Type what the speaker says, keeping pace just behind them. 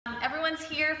Everyone's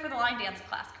here for the line dance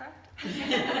class, correct?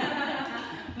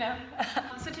 No?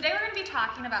 So today we're going to be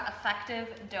talking about effective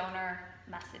donor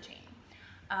messaging.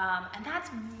 And that's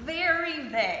very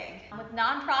vague. With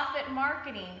nonprofit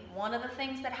marketing, one of the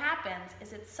things that happens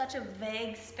is it's such a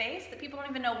vague space that people don't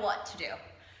even know what to do.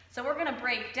 So we're going to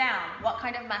break down what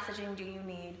kind of messaging do you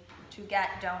need to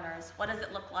get donors, what does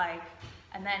it look like,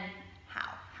 and then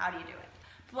how do you do it.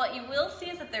 But what you will see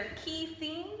is that there are key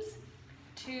themes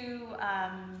to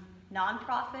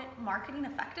nonprofit marketing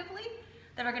effectively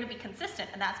that are going to be consistent,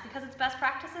 and that's because it's best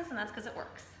practices and that's because it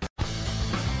works.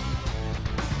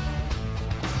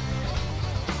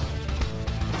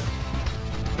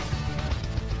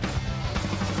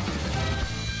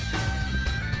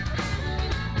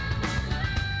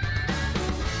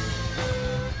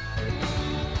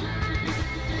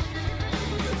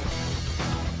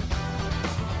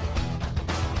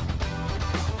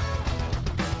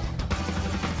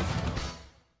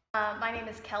 My name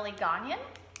is Kelly Gagnon.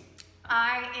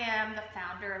 I am the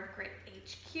founder of Grit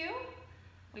HQ.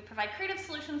 We provide creative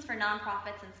solutions for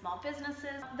nonprofits and small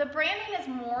businesses. The branding is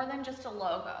more than just a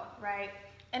logo, right?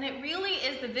 And it really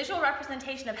is the visual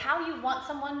representation of how you want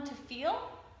someone to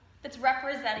feel that's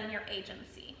representing your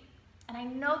agency. And I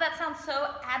know that sounds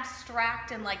so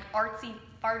abstract and like artsy,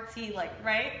 like,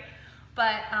 right?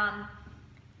 But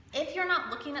if you're not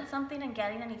looking at something and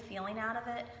getting any feeling out of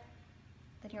it,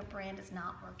 then your brand is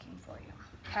not working for you,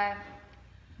 okay?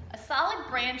 A solid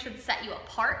brand should set you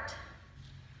apart,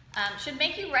 should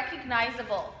make you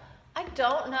recognizable. I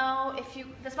don't know if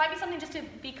this might be something just to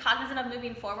be cognizant of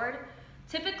moving forward.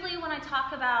 Typically when I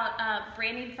talk about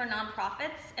branding for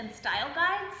nonprofits and style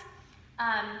guides,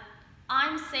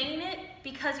 I'm saying it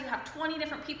because you have 20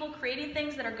 different people creating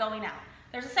things that are going out.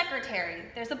 There's a secretary,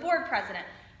 there's a board president,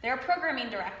 there are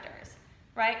programming directors,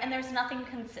 right? And there's nothing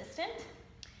consistent.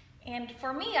 And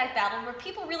for me, I found where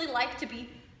people really like to be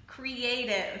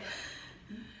creative.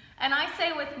 And I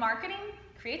say with marketing,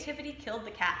 creativity killed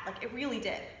the cat. Like, it really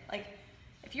did. Like,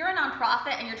 if you're a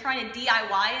nonprofit and you're trying to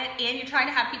DIY it and you're trying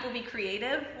to have people be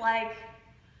creative, like,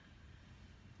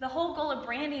 the whole goal of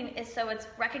branding is so it's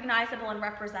recognizable and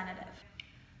representative.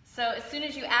 So as soon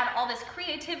as you add all this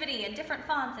creativity and different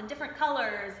fonts and different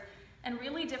colors and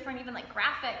really different even like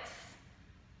graphics,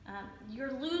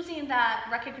 you're losing that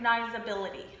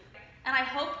recognizability. And I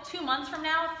hope 2 months from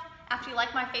now, after you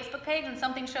like my Facebook page and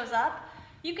something shows up,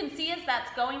 you can see as that's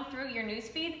going through your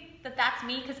newsfeed that that's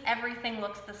me because everything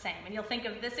looks the same. And you'll think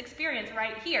of this experience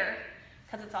right here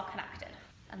because it's all connected.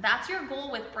 And that's your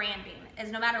goal with branding,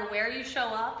 is no matter where you show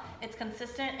up, it's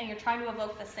consistent and you're trying to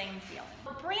evoke the same feeling.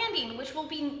 But branding, which will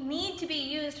need to be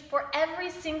used for every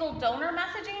single donor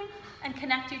messaging and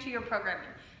connect you to your programming,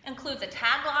 includes a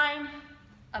tagline,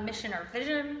 a mission or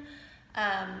vision.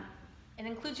 It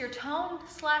includes your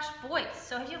tone/voice.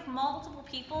 So if you have multiple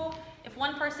people, if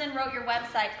one person wrote your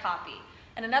website copy,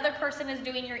 and another person is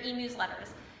doing your e-newsletters,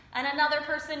 and another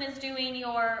person is doing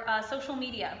your social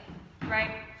media,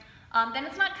 right? Then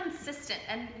it's not consistent,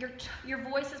 and your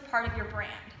voice is part of your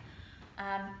brand.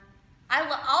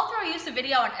 I'll throw use of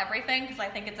video on everything because I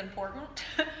think it's important.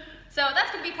 So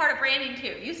that's going to be part of branding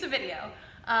too, use of video.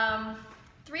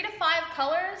 3 to 5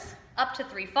 colors, up to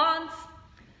 3 fonts,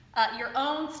 your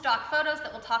own stock photos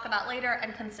that we'll talk about later,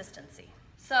 and consistency.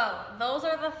 So those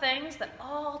are the things that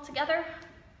all together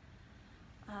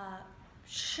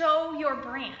show your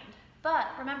brand. But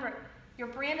remember, your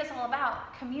brand is all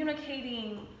about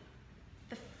communicating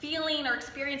the feeling or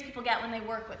experience people get when they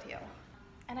work with you.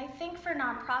 And I think for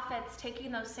nonprofits,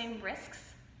 taking those same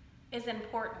risks is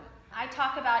important. I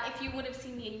talk about, if you would have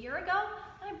seen me a year ago,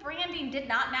 my branding did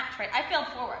not match right. I failed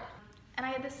forward. And I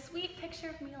had this sweet picture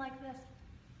of me like this.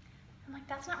 I'm like,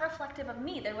 that's not reflective of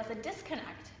me. There was a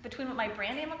disconnect between what my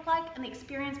branding looked like and the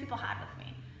experience people had with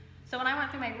me. So when I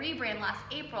went through my rebrand last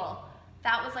April,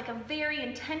 that was like a very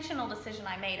intentional decision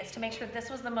I made, is to make sure this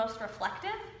was the most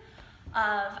reflective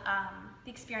of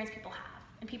the experience people have.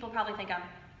 And people probably think I'm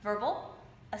verbal,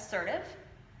 assertive,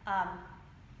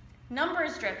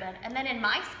 numbers driven, and then in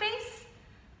my space,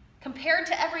 compared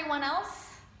to everyone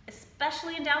else,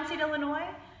 especially in downstate Illinois,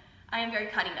 I am very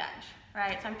cutting edge,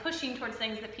 right? So I'm pushing towards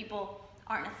things that people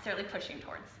aren't necessarily pushing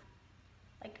towards.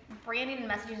 Like, branding and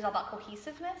messaging is all about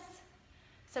cohesiveness.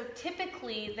 So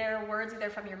typically there are words either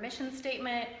from your mission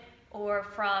statement or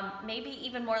from maybe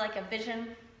even more like a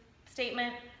vision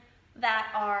statement that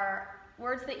are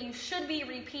words that you should be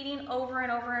repeating over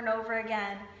and over and over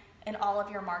again in all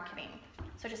of your marketing.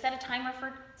 So just set a timer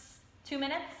for 2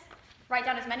 minutes, write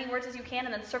down as many words as you can,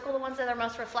 and then circle the ones that are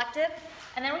most reflective.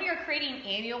 And then when you're creating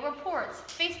annual reports,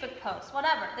 Facebook posts,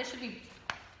 whatever, there should be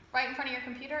right in front of your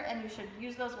computer, and you should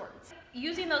use those words.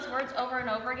 Using those words over and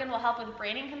over again will help with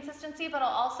branding consistency, but it'll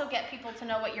also get people to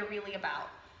know what you're really about.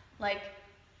 Like,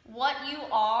 what you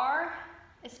are,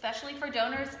 especially for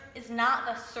donors, is not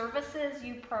the services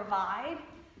you provide,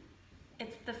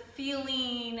 it's the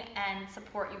feeling and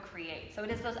support you create. So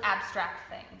it is those abstract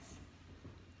things.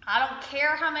 I don't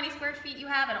care how many square feet you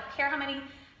have, I don't care how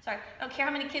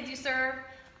many kids you serve.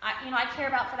 I care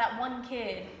about for that one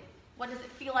kid. What does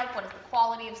it feel like? What is the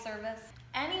quality of service?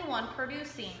 Anyone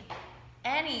producing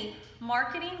any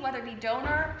marketing, whether it be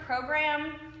donor,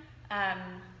 program,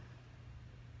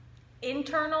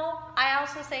 internal, I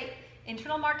also say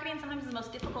internal marketing sometimes is the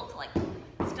most difficult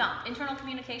to stump. Internal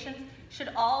communications should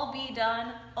all be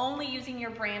done only using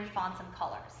your brand fonts and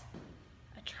colors.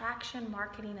 Attraction,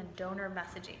 marketing, and donor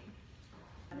messaging.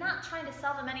 I'm not trying to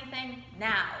sell them anything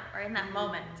now or in that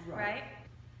moment, right?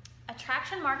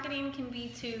 Attraction marketing can be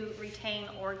to retain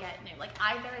or get new. Like,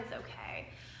 either is okay.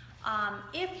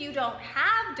 If you don't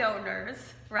have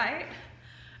donors, right,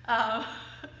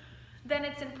 then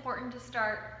it's important to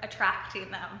start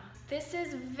attracting them. This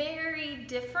is very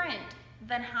different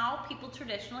than how people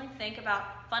traditionally think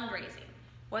about fundraising,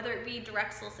 whether it be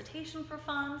direct solicitation for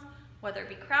funds, whether it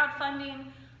be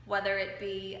crowdfunding, whether it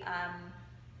be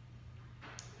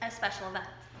a special event,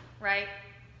 right?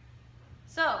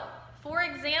 So, for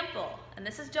example, and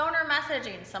this is donor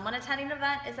messaging, someone attending an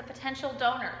event is a potential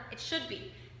donor. It should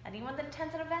be. Anyone that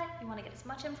attends an event, you want to get as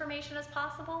much information as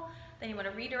possible, then you want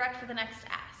to redirect for the next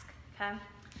ask, okay?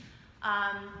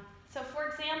 So for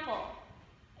example,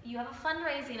 you have a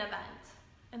fundraising event.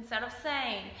 Instead of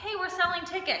saying, hey, we're selling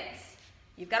tickets,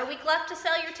 you've got a week left to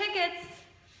sell your tickets.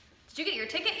 Did you get your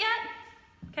ticket yet?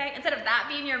 Okay, instead of that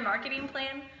being your marketing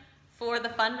plan for the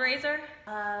fundraiser,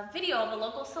 a video of a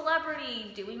local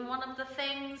celebrity doing one of the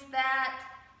things that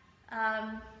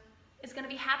is going to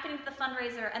be happening at the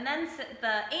fundraiser, and then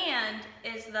and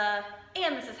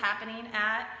this is happening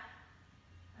at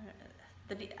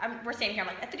we're standing here, I'm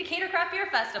like, at the Decatur Craft Beer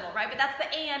Festival, right? But that's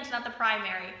the and, not the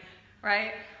primary,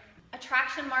 right?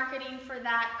 Attraction marketing for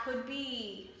that could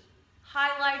be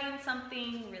highlighting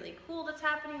something really cool that's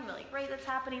happening, really great that's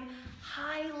happening,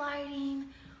 highlighting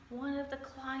one of the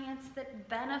clients that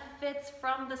benefits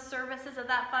from the services that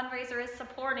that fundraiser is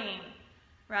supporting,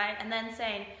 right? And then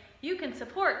saying, you can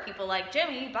support people like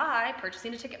Jimmy by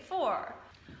purchasing a ticket for.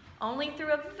 Only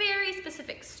through a very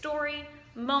specific story,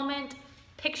 moment,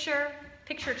 picture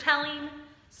telling,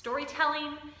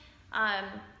 storytelling,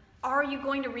 are you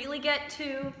going to really get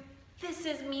to, this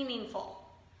is meaningful.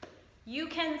 You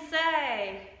can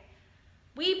say,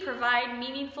 we provide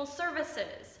meaningful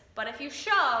services, but if you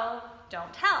show,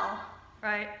 don't tell,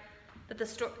 right? That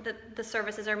the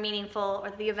services are meaningful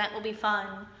or the event will be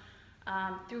fun.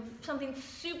 Through something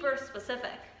super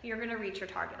specific, you're gonna reach your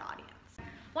target audience.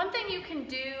 One thing you can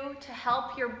do to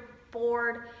help your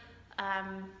board,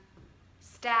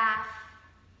 staff,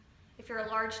 if you're a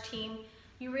large team,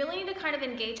 you really need to kind of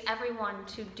engage everyone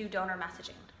to do donor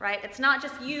messaging, right? It's not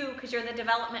just you because you're the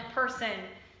development person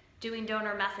doing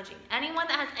donor messaging. Anyone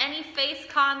that has any face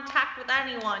contact with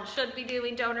anyone should be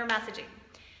doing donor messaging.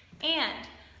 And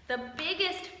the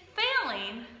biggest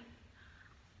failing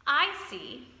I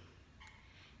see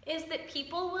is that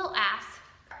people will ask,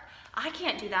 I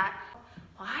can't do that.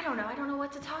 Well, I don't know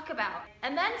what to talk about.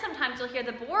 And then sometimes you'll hear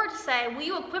the board say, will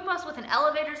you equip us with an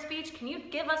elevator speech? Can you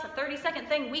give us a 30-second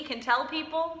thing we can tell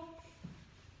people?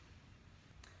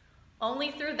 Only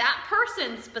through that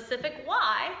person's specific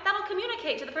why, that'll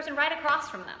communicate to the person right across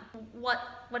from them what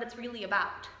it's really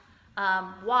about,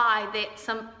 why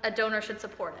a donor should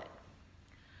support it.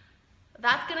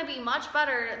 That's gonna be much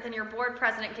better than your board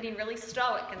president getting really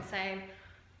stoic and saying,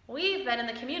 we've been in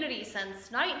the community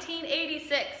since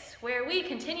 1986, where we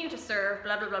continue to serve,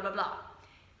 blah, blah, blah, blah, blah.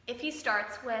 If he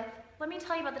starts with, let me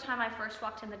tell you about the time I first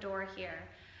walked in the door here,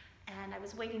 and I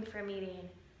was waiting for a meeting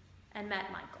and met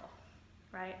Michael,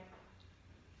 right?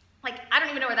 Like, I don't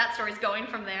even know where that story's going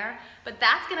from there, but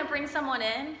that's gonna bring someone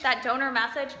in, that donor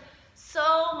message,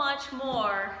 so much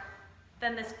more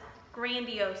than this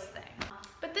grandiose thing.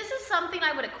 But this is something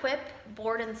I would equip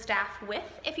board and staff with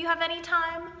if you have any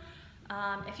time.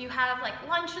 If you have like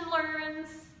lunch and learns,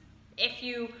 if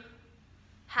you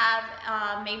have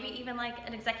maybe even like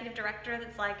an executive director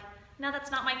that's like, no, that's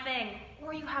not my thing,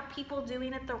 or you have people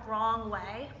doing it the wrong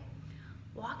way,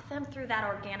 walk them through that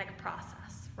organic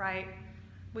process, right?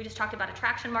 We just talked about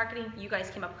attraction marketing. You guys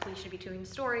came up with we should be doing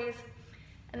stories.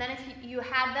 And then if you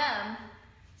had them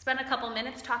spend a couple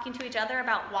minutes talking to each other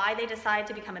about why they decide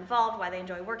to become involved, why they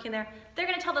enjoy working there, they're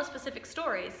gonna tell those specific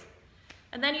stories.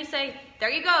 And then you say, there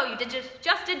you go, you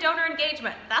just did donor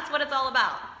engagement. That's what it's all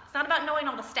about. It's not about knowing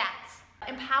all the stats,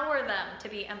 Empower them to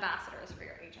be ambassadors for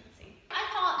your agency. I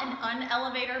call it an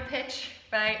unelevator pitch,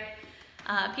 right?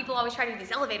 People always try to do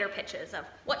these elevator pitches of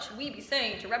what should we be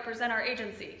saying to represent our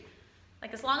agency.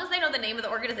 Like, as long as they know the name of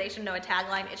the organization, know a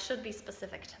tagline, it should be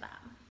specific to them.